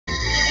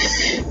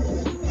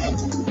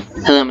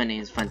my name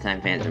is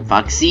Funtime Fans and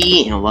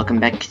Foxy, and welcome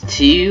back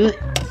to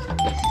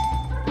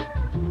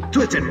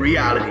Twisted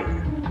Reality.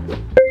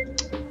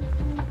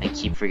 I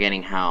keep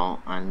forgetting how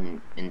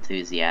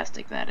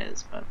unenthusiastic that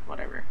is, but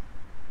whatever.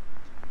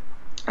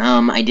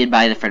 I did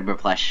buy the Fredbear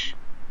plush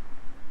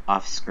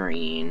off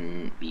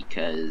screen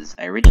because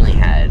I originally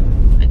had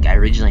it. I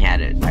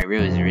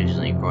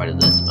originally recorded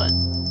this, but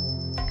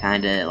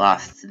kinda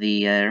lost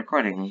the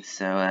recording,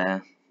 so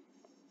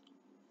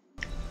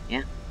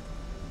yeah.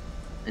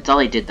 That's all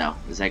I did though,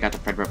 is I got the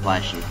Fredbear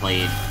plush and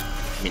played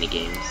mini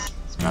games.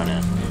 That's about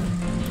it.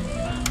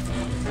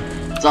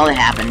 That's all that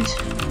happened.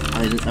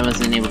 I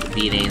wasn't able to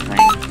beat anything.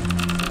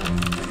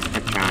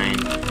 Kept trying.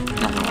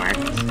 Nothing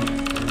worked.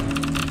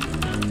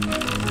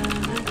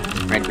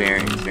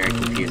 Fredbear is very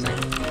confusing.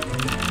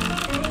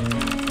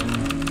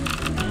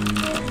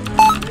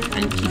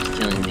 And keeps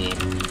killing me.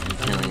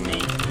 Killing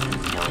me.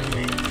 Killing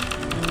me.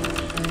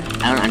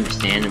 I don't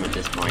understand him at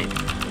this point.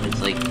 It's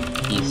like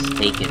he's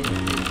taken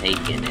and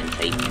taken and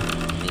taken.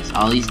 And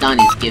all he's done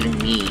is given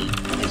me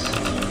just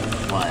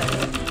what?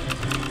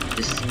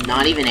 Just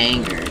not even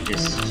anger,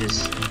 just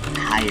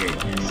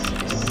tiredness,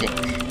 just sick,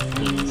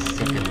 being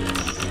sick of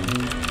this.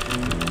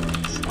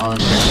 It's all the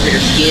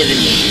Fredbear's given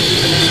me.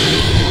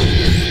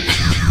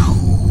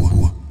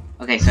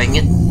 Okay, so I can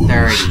get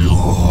 30.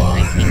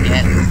 I can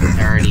get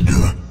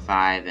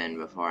 35 in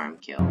before I'm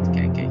killed.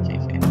 Okay.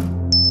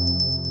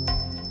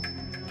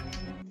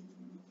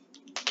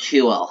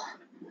 Cool.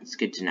 It's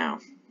good to know.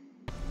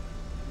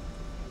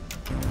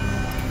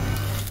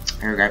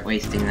 I regret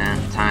wasting that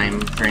time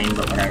frame,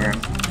 but whatever.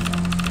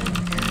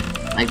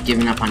 I've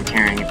given up on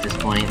caring at this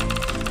point.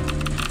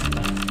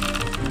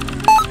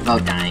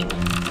 About dying.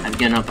 I've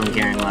given up on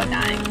caring about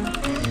dying.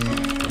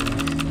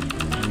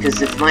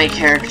 Because if my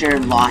character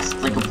lost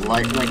like a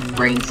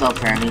brain cell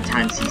for how many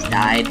times he's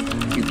died,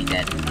 he'd be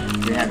dead.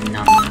 He'd have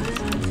nothing left.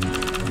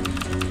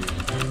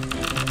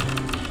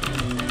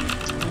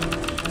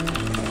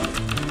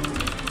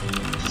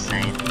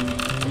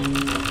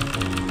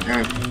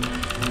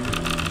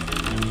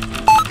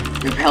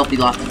 Never help he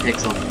lost a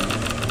pixel.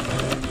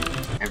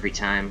 Every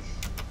time.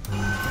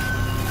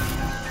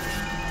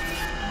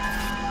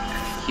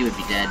 He would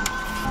be dead.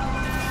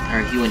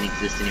 Or he wouldn't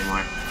exist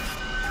anymore.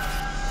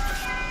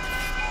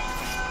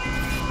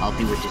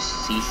 Helpy would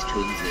just cease to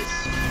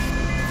exist.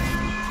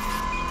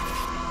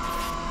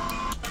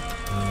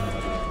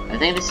 I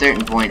think at a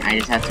certain point I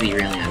just have to be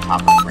really on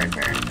top of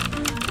Fredbear.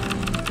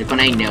 Like when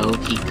I know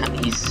he's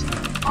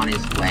on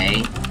his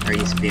way, or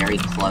he's very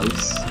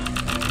close,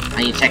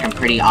 I need to check him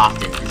pretty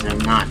often, because I'm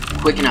not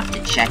quick enough to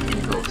check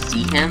and go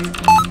see him,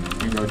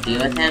 and go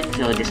deal with him,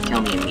 so he'll just kill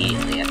me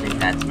immediately. I think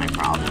that's my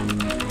problem.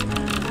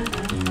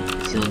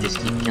 So he'll just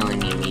keep killing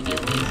me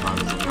immediately, as long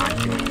as I'm not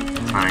doing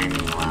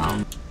timing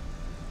well.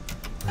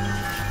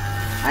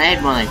 I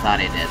had more than I thought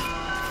I did.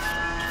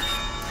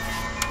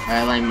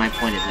 My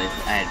point is I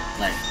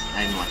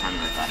had more time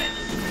than I thought I did.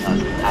 I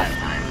was out of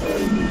time.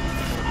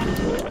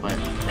 But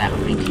that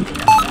would make me think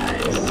up,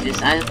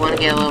 guys. I just want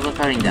to get a little bit of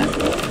coding done.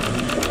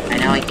 I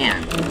know I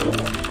can.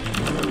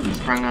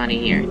 Sprung onto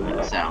here,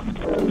 so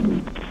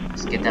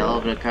just get that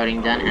little bit of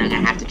coding done, and I'm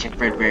gonna have to check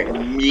Fredbear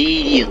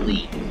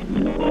immediately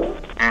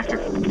after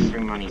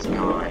Spring Money's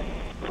gone.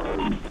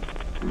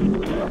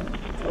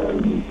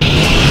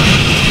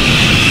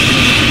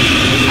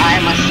 I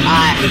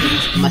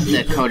must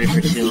have coded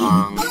for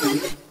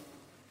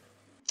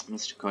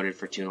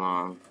too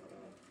long.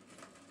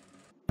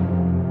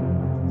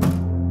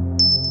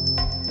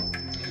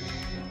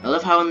 I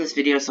love how in this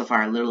video so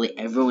far, literally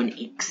everyone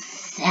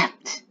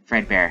except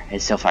Fredbear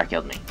has so far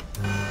killed me.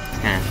 It's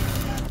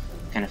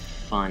kind of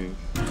fun.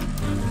 You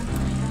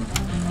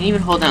can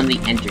even hold down the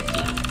Enter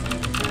key.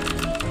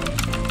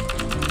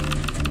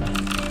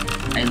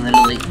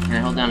 Can I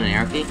hold down an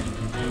arrow key?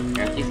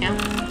 Arrow keys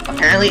count?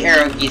 Apparently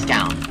arrow keys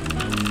count.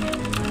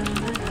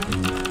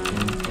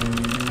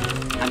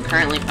 I'm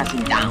currently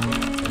pressing down.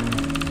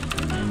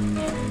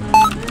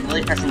 I'm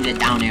really pressing the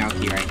down arrow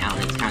key right now,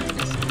 and it's counting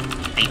this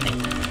same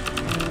thing.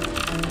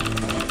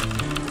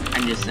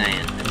 I'm just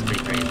saying, that's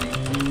pretty crazy.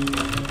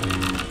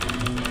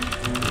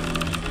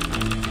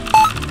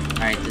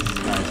 Alright, this is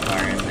about as far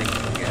as I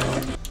can go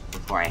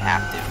before I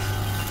have to.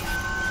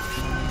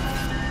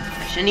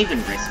 I shouldn't even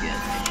risk it. I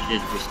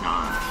should just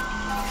not.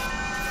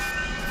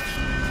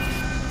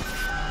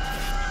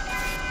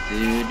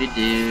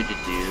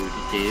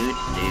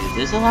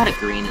 There's a lot of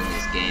green in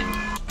this game.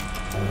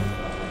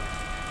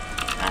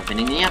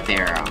 Happening the up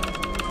arrow.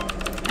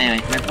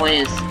 Anyway, my point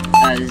is,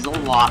 there's a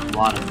lot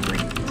of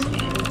green in this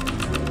game.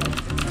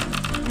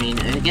 I mean,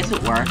 I guess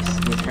it works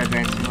with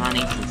Fredbear and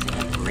Sumani since they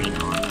have green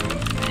on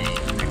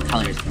them. Their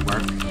colors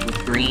work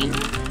with green,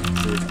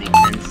 so it makes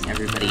sense.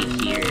 Everybody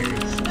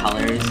here's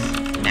colors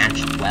match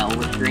well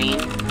with green,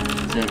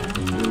 so it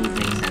would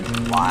make sense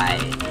why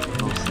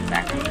most of the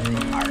background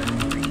are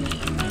green.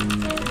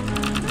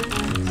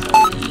 So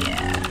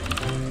yeah,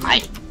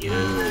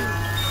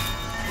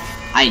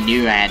 I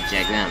knew I had to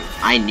check them.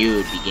 I knew it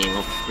would be game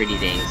over pretty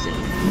dang soon.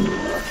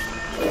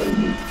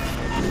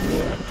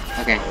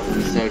 Okay,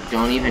 so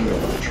don't even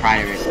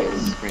try to risk a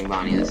Spring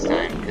Bonnie this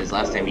time, because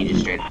last time you just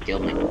straight up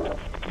killed me.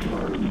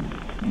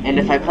 And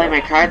if I play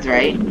my cards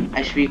right,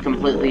 I should be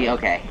completely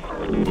okay.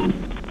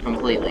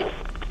 Completely.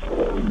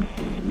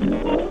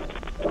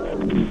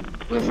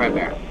 With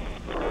Fredbear.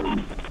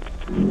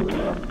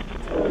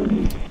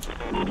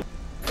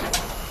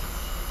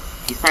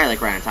 He's probably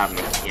like right on top of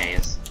me. Yeah, he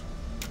is.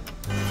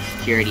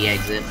 Security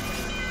exit.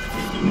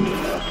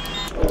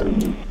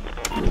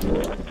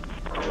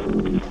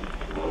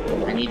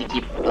 I need to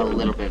keep a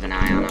little bit of an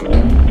eye on him.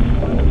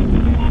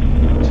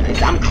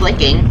 I'm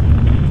clicking.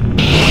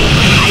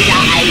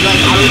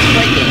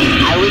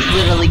 I was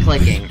literally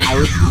clicking.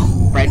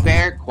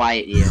 Fredbear,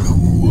 quiet you.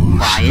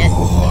 Quiet.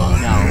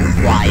 No,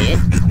 quiet.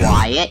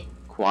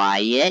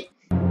 Quiet.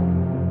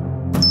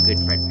 Good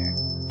Fredbear.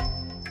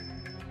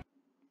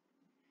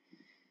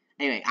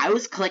 Anyway, I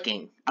was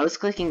clicking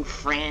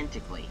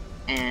frantically,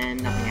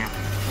 and nothing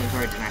happened.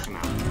 Fredbear did not come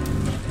out.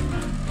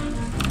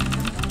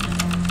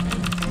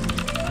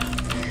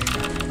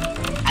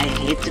 I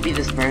hate to be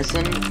this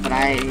person, but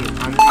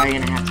I'm probably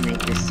gonna have to make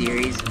this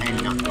series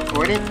and not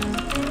record it,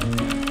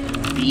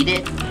 beat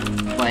it,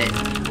 but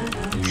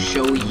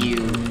show you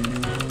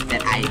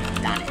that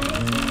I've done it.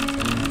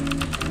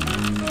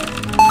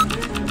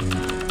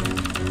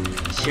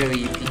 Show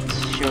the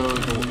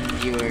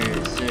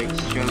viewers,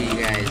 show you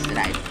guys that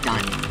I've done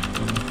it.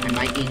 I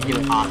might need to do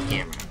it off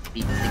camera,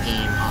 beat the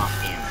game off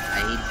camera. I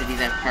hate to be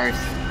that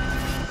person,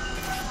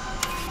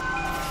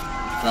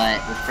 but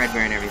with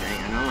Fredbear and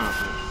everything, I don't know.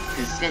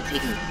 Because it's gonna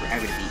take me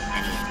forever to beat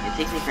any. It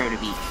takes me forever to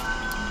beat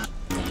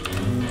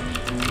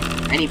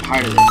any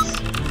part of this.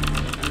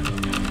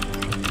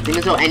 The thing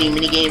is, though, any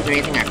minigames or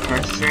anything I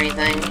purchase or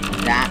anything,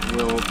 that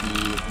will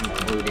be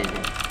included in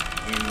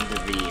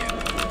the video.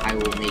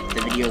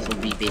 The videos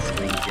will be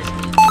basically just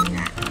me doing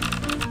that.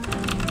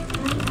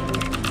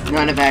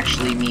 None of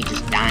actually me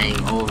just dying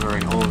over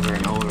and over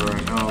and over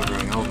and over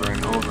and over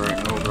and over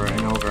and over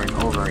and over and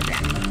over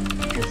again.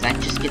 Because that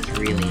just gets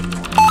really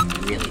annoying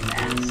really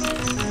fast.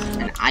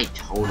 And I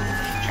totally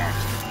take charge.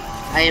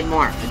 I have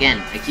more.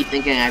 Again, I keep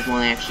thinking I have more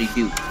than I actually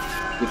do.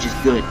 Which is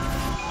good.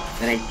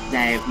 That I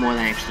have more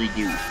than I actually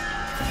do.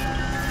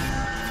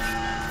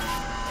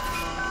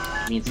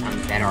 It means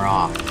I'm better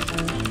off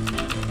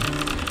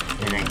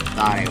than I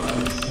thought I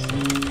was.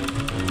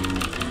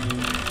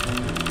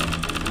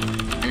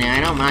 And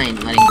I don't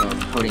mind letting go of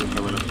coding for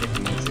a little bit if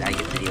it means that I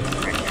get to deal with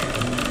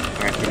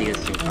Fredbear. Or if the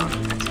video's too fun,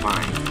 that's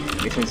fine.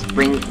 If when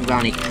Spring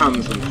Bonnie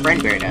comes when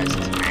Fredbear does,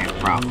 that's when I have a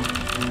problem.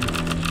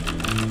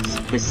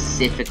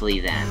 Specifically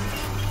then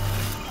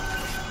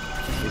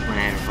is when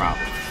I have a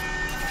problem.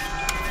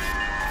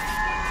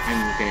 I'm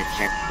gonna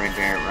check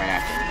Fredbear right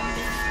after I'm done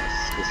doing this,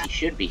 because he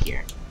should be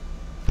here.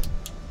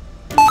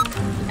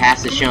 The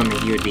past has shown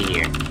that he would be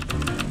here.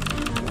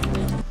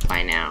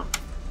 By now.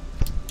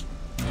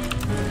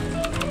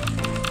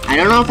 I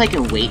don't know if I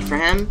can wait for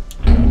him.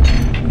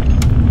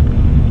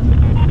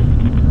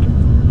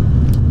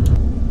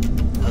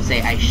 I'll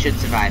say I should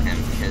survive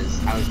him, because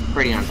I was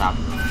pretty on top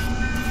of him.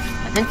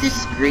 I think the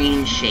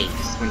screen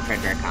shakes when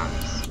Fredbear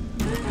comes.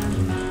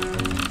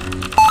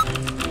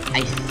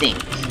 I think.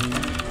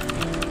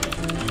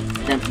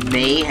 That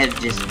may have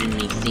just been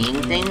me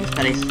seeing things,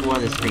 but I swore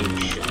the screen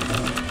shook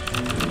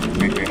when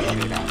Fredbear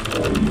showed up.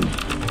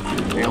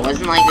 And it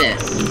wasn't like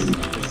this.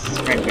 This is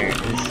Fredbear.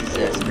 This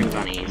is Spring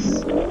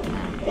Bonnie's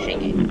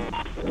shaking.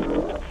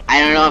 I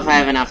don't know if I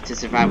have enough to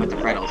survive with the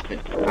Freddles, but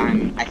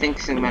I think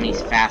Spring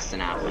Bonnie's fast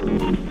enough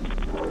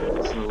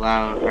to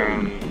allow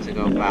him to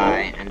go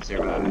by and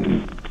survive.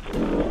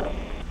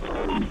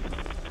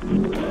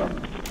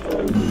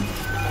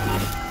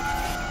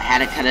 I had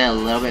to cut it a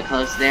little bit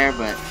close there,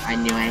 but I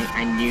knew I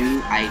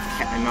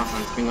kept my mouse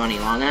on Spring Bonnie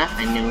long enough.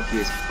 I knew he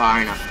was far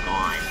enough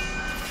gone. I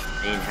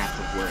didn't have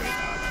to worry about it.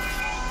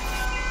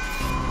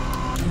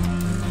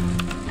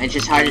 It's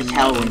just hard to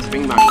tell when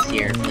Spring Bonnie's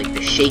here, if, like,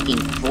 the shaking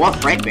before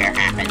Fredbear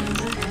happens,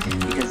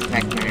 because the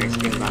fact that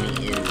Spring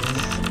Bonnie is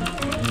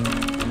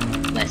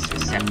less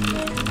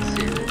receptive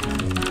to,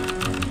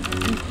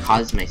 and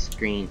cause my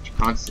screen to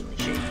constantly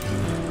shake.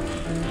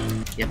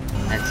 Yep,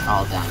 that's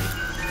all done.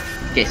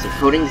 Okay, so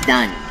coding's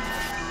done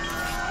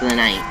for the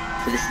night,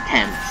 for this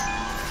attempt.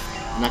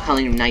 I'm not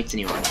calling them nights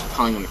anymore, I'm just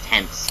calling them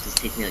attempts, because it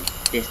takes me like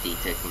 50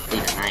 to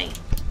complete a night.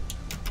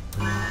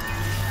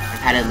 I've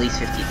had at least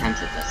 50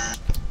 attempts at this.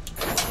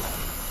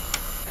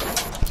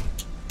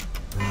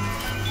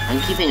 I'm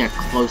keeping a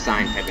close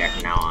eye on Fredbear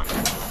from now on.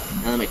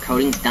 Now that my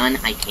coding's done,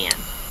 I can.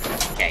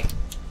 Okay.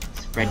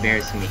 So Fredbear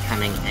is going to be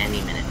coming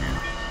any minute now.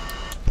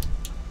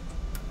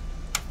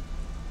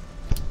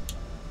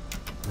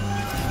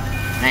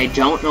 And I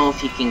don't know if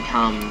he can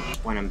come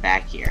when I'm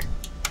back here.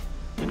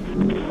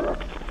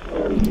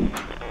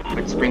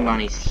 But Spring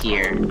Bonnie's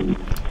here.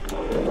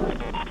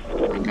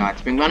 Oh my god,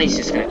 Spring Bonnie's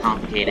just going to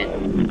complicate it.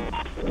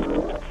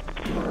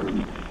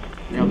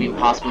 It'll be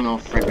impossible to know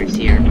if Fredbear's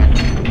here, but...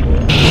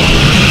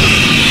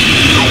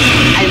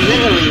 I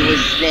literally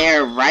was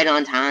there right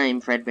on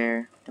time,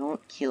 Fredbear. Don't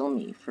kill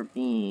me for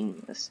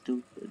being a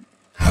stupid.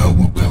 How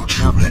about you?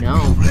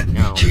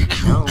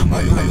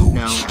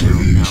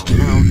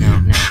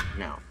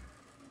 no.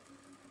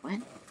 What?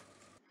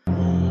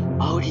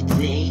 Oh, did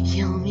they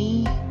kill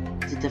me?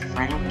 Did the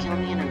Fredo kill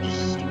me and I'm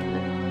just stupid?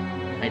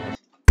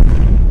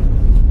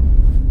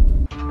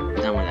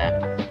 Done with that.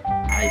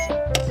 I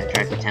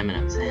tried for 10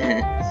 minutes.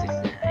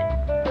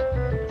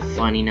 69.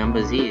 Funny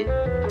numbers here.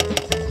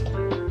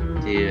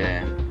 Dude,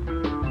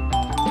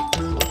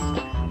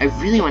 I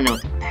really want to know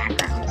what the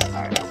backgrounds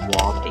are, the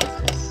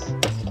wallpapers.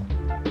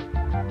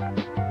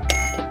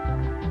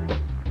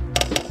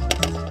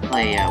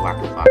 Play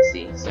Wacko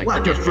Foxy, so I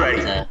can get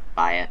to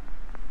buy it.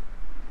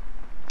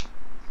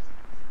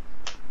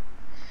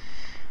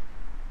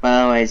 But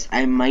otherwise,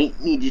 I might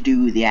need to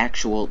do the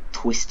actual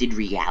twisted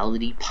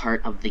reality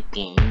part of the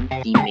game,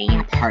 the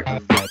main part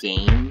of the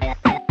game,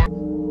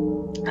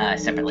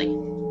 separately.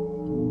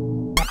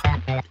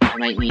 I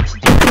might need to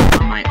do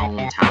it on my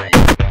own time.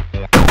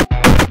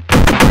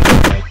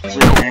 So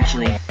I can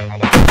actually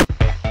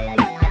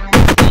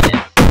complete it.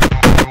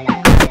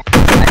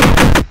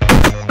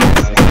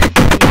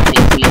 It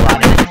takes me a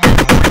lot of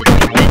attempts to do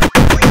it,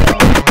 so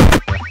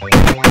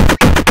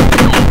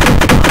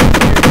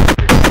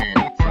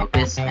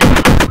focus and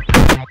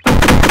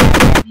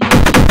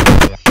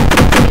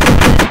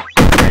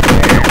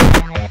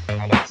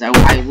so I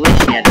wish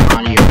he had an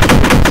audio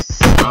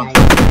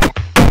something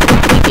to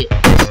make it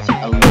just a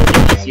little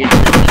bit easier to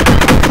know he does.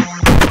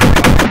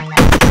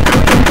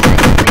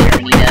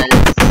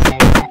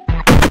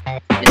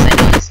 Yes, I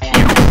know this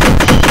camera's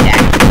shit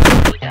accurate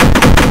when he does.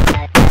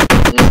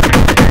 Those are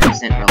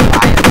 100%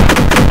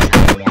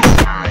 reliable this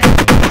time.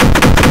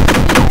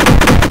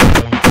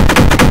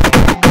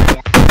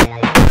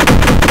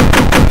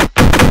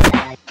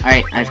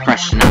 Alright, I've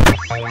crushed enough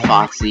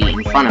Foxy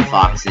in front of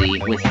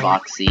Foxy with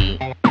Foxy.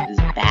 This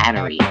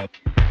battery.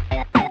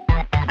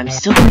 I'm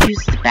still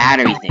confused with the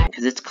battery thing,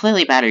 because it's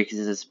clearly battery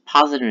because it's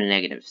positive and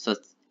negative, so it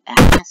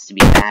has to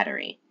be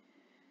battery.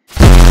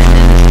 And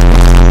then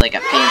there's like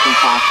a Phantom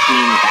Foxy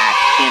in the back,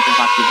 Phantom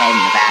Foxy head in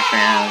the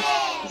background.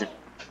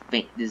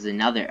 There's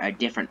a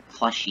different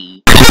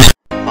plushy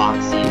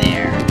Foxy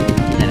there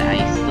that I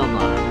still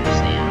don't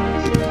understand.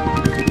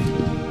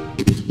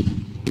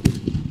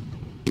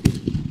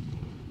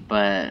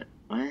 But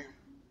what?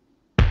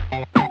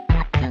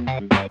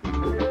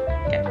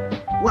 Okay.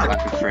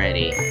 Wacko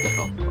Freddy.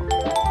 Cool.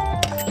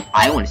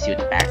 I want to see what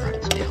the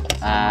backgrounds do.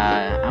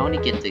 I want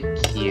to get the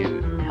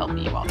cute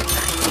helpy wallpaper.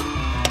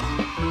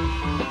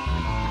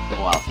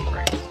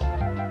 Wallpaper.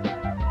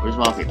 What does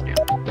wallpaper do?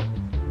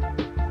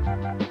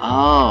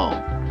 Oh.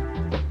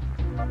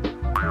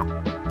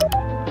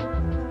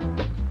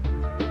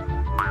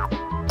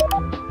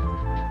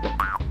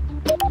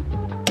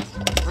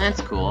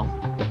 That's cool.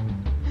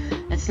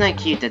 That's not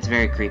cute, that's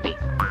very creepy.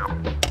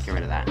 Get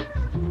rid of that.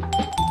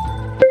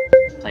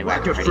 Play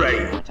Wacko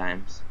Freddy more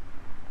times.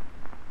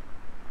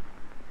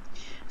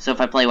 So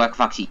if I play Wacko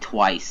Foxy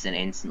twice, it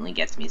instantly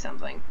gets me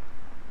something.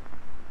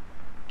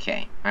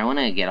 Okay, I want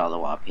to get all the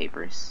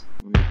wallpapers.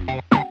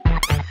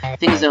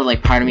 Things though,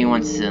 like part of me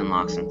wants to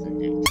unlock something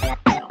new. So.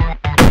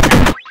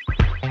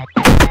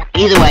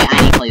 Either way,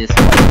 I need to play this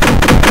twice.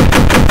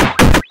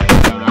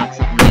 Unlock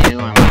something new,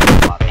 unlock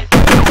the wallpaper.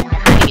 I'm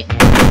kind of getting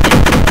bland wallpaper.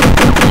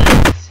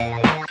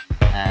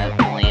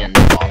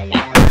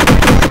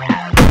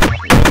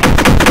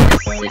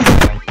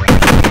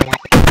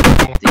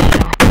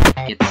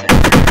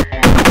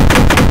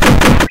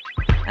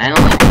 I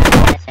don't like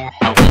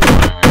helping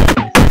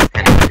it's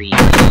kind of creepy.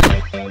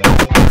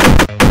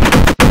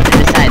 And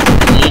besides,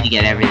 we need to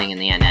get everything in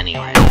the end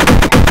anyway.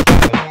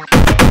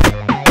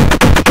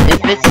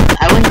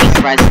 I wouldn't be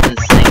surprised if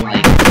this thing,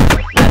 like,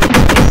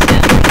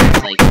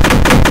 it's like,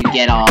 you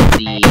get all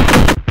the,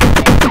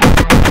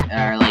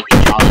 or like, a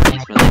jolly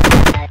piece where, like,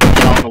 you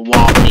get all the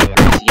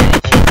wallpapers, you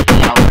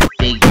get all the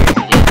figures,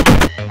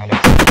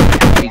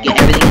 you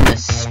get everything in the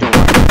store,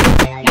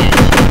 you get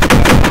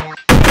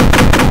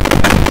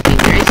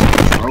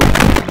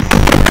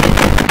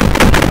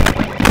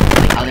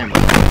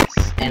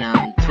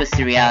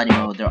Twisted Reality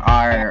mode, there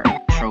are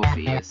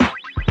trophies.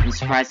 I'm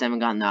surprised I haven't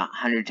gotten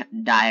the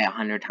die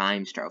 100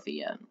 times trophy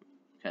yet,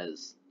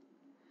 because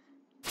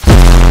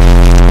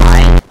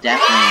I definitely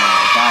know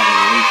I got it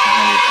at least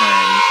 100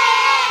 times.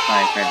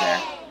 Sorry, Fred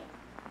there.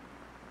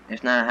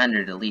 If not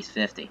 100, at least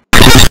 50.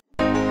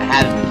 I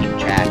haven't been keeping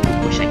track.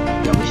 I wish I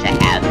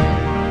had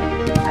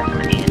them. I have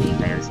them handy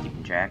if I was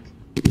keeping track.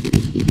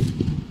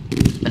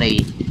 But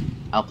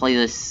I'll play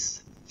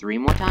this 3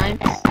 more times.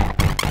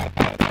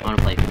 I want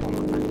to play it 4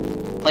 more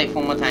times. Play it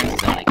 4 more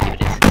times, so I want to give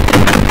it a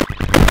 69.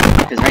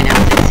 Because right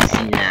now it's at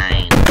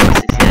 69.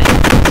 69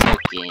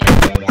 tokens.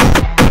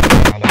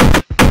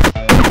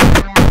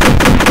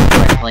 So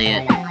I play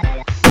it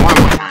 4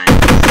 more times.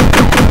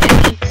 It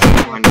makes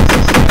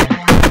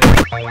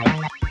 469.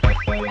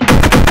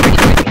 Pretty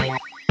quickly.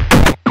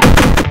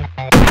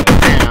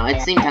 I don't know, at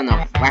the same time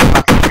though, Wacko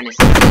Foxy kind of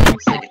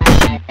seems like a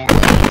cheap way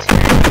to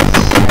fast.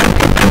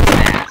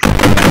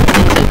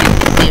 So it's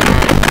the same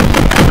amount of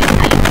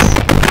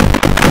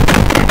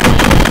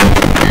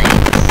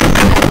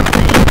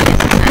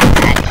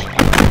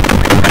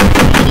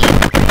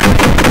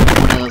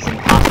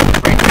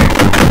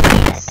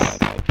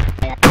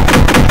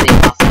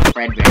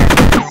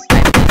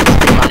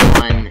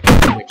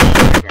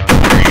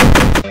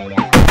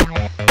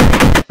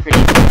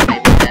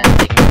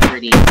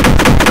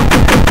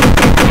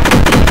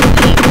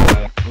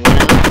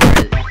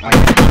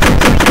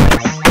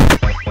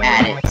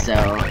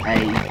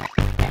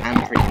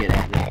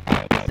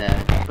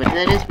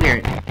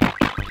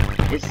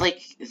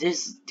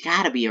There's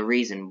gotta be a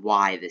reason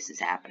why this is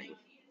happening.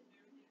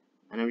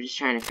 And I'm just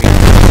trying to figure out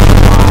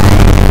why.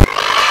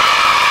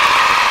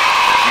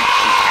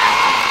 Actually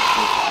happening.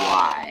 Like,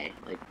 why?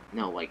 Like,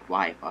 no, like,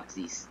 why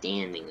Foxy's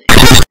standing there?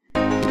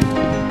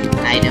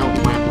 I don't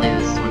want to play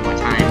this one more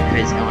time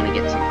because I want to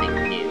get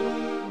something new.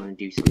 I want to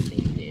do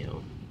something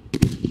new.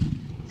 At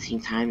the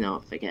same time,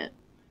 though, if I get...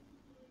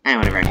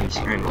 whatever, I can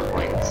just earn more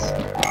points.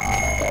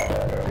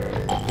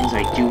 Things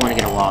I do want to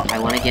get a wall. I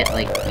want to get,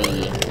 like,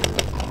 the...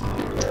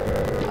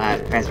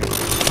 Professor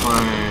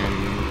Fun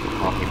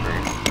wallpaper.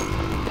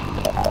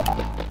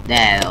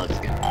 That looks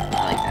good. I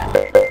like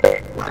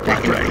that.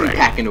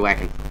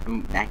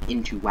 Back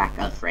into Whack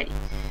of Freddy.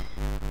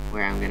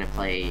 Where I'm gonna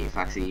play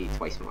Foxy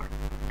twice more.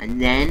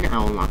 And then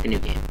I'll unlock a new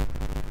game.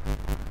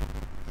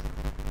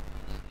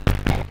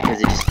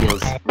 Because it just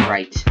feels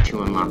right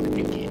to unlock a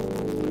new game. I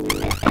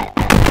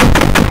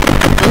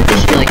feel like there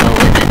should be like a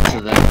limit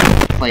to the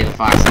play the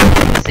Foxy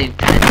at the same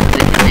time because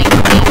it can make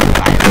the game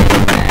violate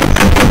really fast.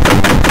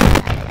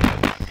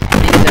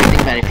 Because I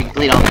think about it, if you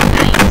complete all the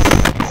nights,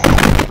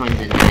 coins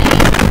and night,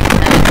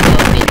 I like to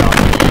complete all the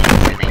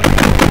nights, I think.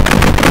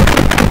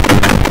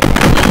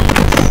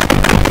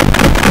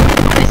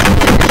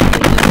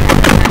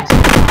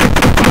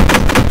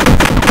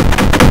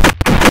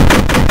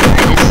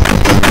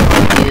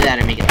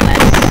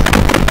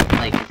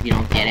 If you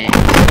don't get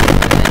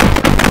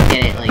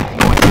it, like,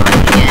 more time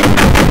to get,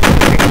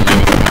 or if you get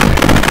it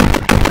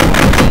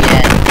to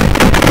get,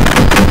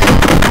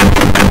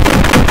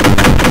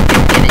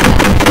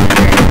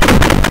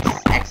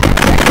 X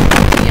seconds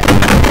to get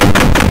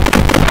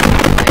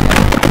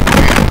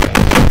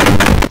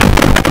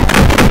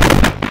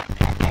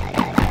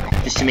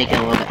just to make it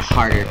a little bit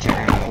harder to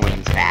earn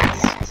coins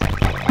fast,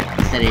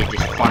 instead of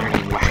just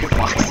farming Whack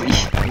Foxy.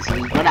 This is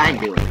what I'm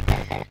doing,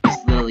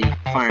 just literally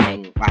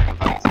farming Whack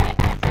Foxy.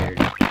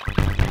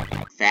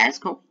 Faz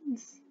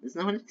coins? Isn't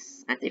that what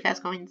it's? Aren't they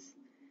Faz coins?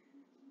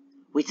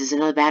 Wait, there's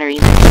another battery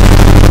in there.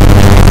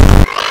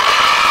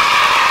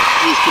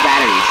 These 2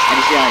 batteries. I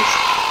just realized,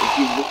 if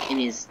you look in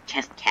his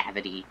chest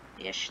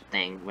cavity-ish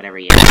thing, whatever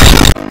he has.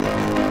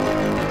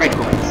 Fred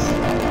coins.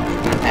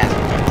 Not Faz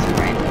coins,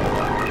 right?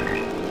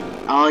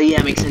 Oh yeah,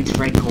 it makes sense,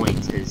 Fred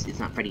coins, because it's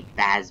not Freddy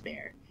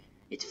Fazbear.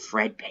 It's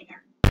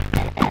Fredbear.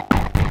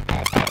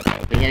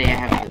 But yeah, I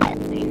have the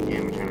main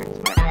animatronics,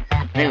 but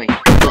anyway,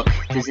 look.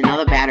 There's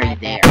another battery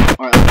there,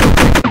 or it looks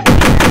like it could be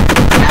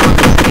that one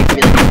looks like it could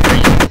be like a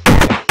tiny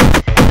battery.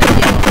 The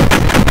yellow looks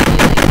like it could be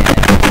like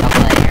a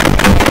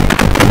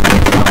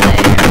double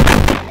A or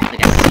like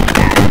a C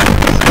battery.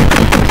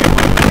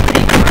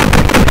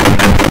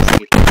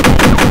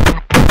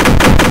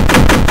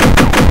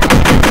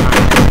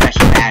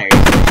 Special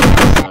batteries, which is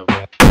also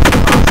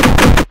awesome.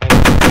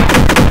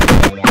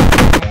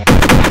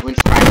 Wouldn't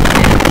surprise me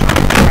if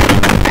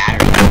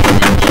batteries is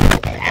an equal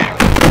battery.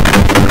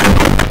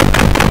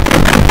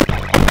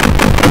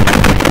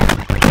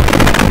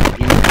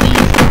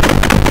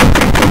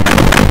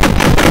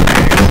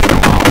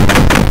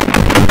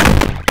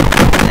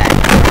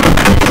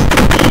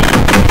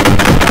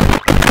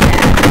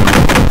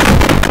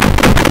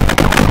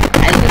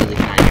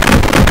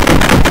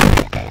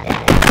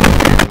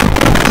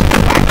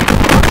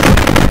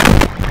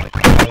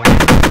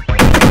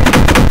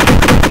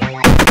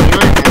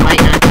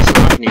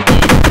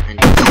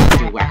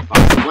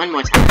 One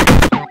more time.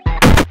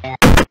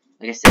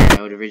 Like I said,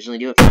 I would originally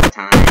do it 4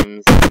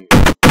 times.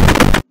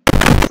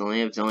 It's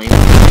only 3.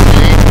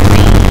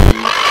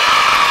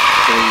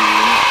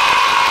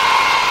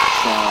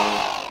 So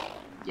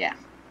yeah,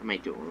 I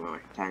might do it one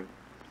more time.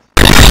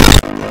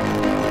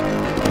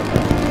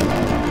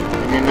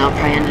 And then I'll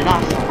probably end it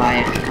off by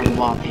a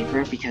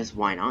wallpaper, because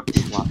why not?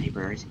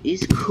 Wallpaper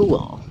is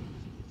cool.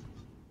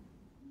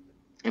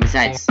 And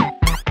besides,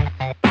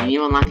 you need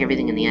to unlock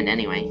everything in the end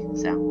anyway,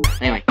 so...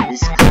 Anyway,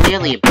 this is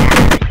clearly a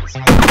battery. It's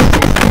just a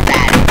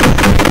battery.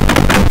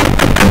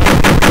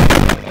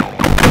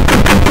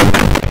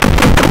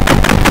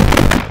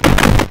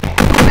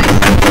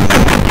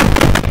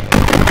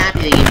 I'm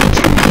happy they gave me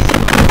 2 easy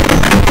modes.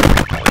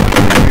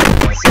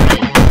 So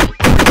many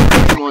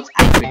modes I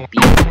could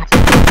beat.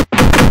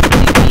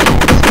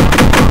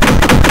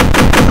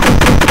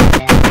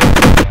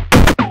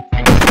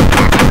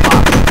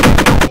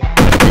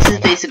 This is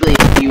basically,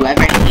 if you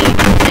ever hate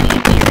any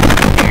of the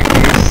original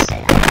characters,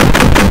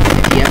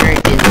 if you ever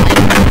didn't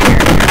like the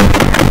character,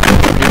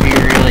 if you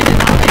really did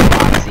not like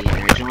Foxy in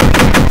the original,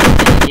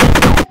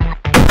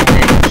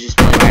 then just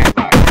play Whack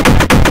Foxy.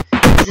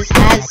 Because this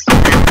has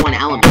FNAF 1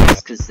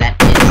 elements, because that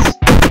is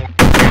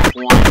FNAF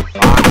 1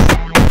 Foxy.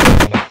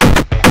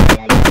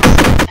 So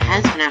it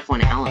has FNAF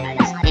 1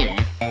 elements in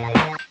it,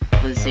 but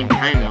at the same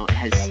time though, it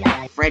has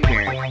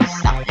Fredbear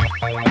stuff in it,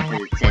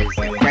 because it says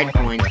Fred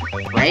coins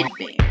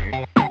Fredbear.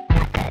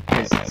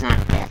 It's not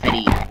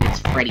Freddy, it's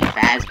Freddy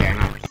Fazbear,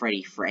 not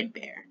Freddy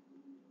Fredbear.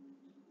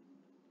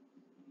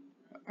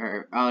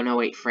 Or, oh no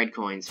wait, Fred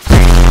coins. Fred,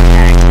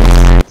 that actually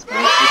makes sense.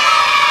 But it's just,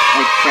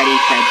 like, Freddy,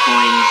 Fred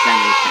coins, that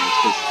makes sense,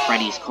 because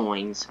Freddy's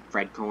coins,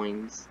 Fred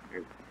coins,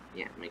 or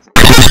Yeah, it makes sense.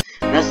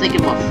 But I was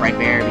thinking about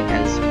Fredbear,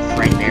 because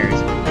Fredbear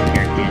is one of the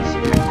characters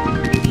you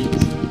have to beat.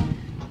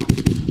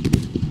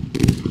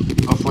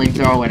 Or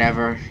flamethrower,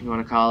 whatever you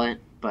want to call it,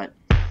 but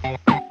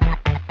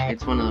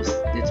it's one of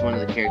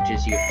the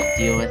characters you have to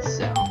deal with,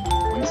 so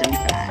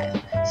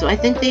 175. So I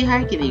think they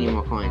are giving you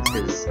more coins,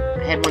 because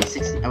I would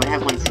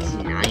have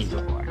 169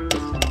 before.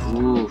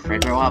 Ooh,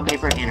 Fredbear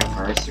wallpaper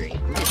anniversary.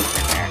 Look at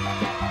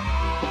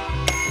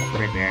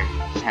Fredbear.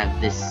 Just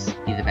have this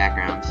be the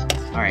background.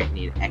 Alright,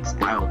 need to X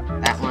out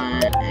that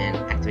one and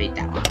activate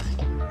that one.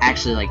 I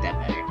actually like that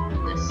better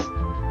than this.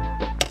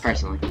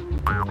 Personally.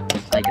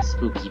 Like a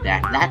spooky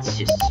back. That's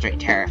just straight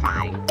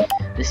terrifying.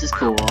 This is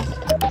cool.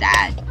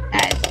 That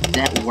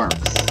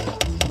works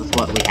with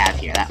what we have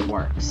here. That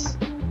works.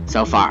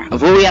 So far.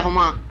 Of what we have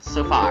unlocked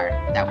so far,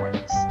 that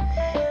works.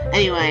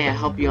 Anyway, I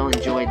hope you all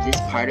enjoyed this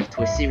part of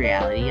Twisted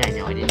Reality. I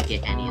know I didn't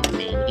get any of the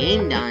main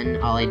game done.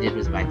 All I did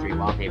was buy 3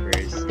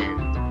 wallpapers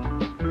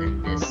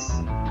and this.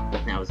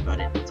 That was about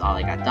it. That's all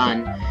I got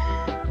done.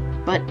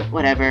 But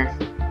whatever.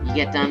 You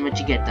get done what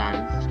you get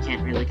done. You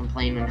can't really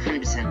complain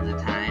 100% of the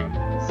time.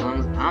 As long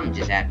as I'm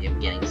just happy I'm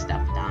getting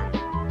stuff done.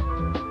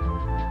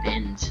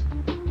 And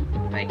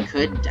if I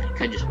could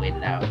just wait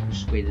it out.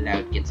 Just wait it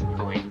out, get some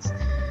coins.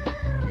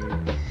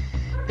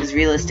 Because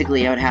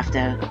realistically, I would have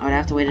to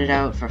wait it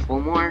out for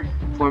 4 more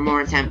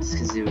attempts,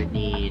 because 3 would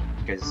get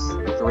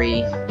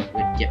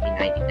me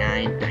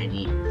 99. I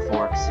need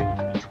 4 because it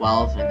would be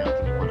 12, and that would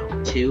give me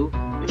 102,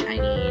 which I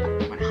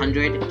need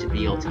 100 to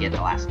be able to get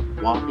the last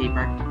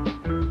wallpaper.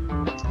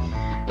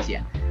 So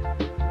yeah.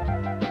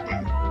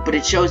 But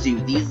it shows you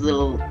these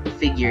little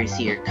figures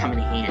here come in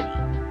handy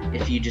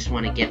if you just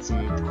want to get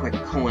some quick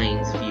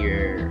coins, if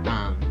you're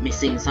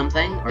missing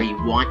something, or you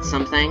want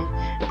something,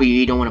 but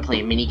you don't want to play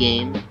a mini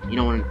game, you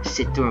don't want to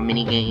sit through a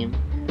mini game,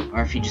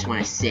 or if you just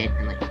want to sit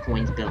and let your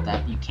coins build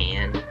up, you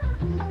can.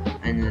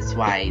 And that's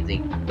why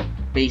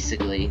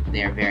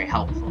they're very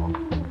helpful.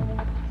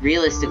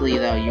 Realistically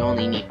though, you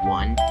only need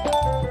 1,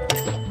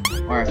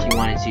 or if you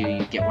wanted to,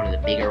 you get one of the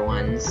bigger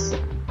ones,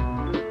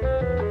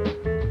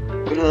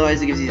 but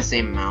otherwise it gives you the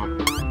same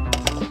amount.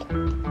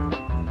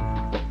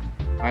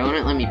 Why wouldn't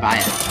it let me buy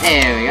it?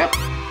 There we go.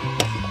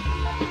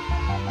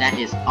 That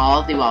is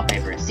all the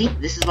wallpaper. See,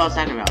 this is what I was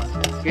talking about.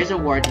 Here's a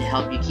ward to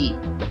help you keep.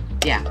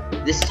 Yeah,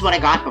 this is what I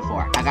got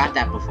before. I got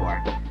that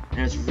before, and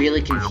I was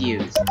really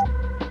confused.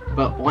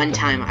 But one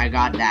time I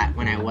got that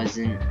when I was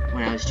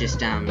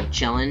just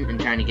chilling and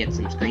trying to get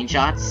some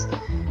screenshots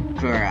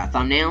for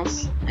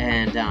thumbnails,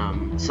 and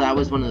so that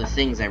was one of the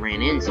things I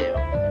ran into.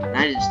 And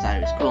I just thought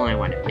it was cool and I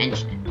wanted to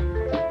mention it.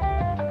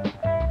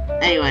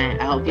 Anyway,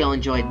 I hope you all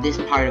enjoyed this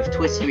part of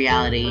Twisted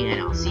Reality, and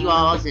I'll see you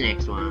all in the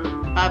next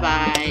one.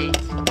 Bye-bye!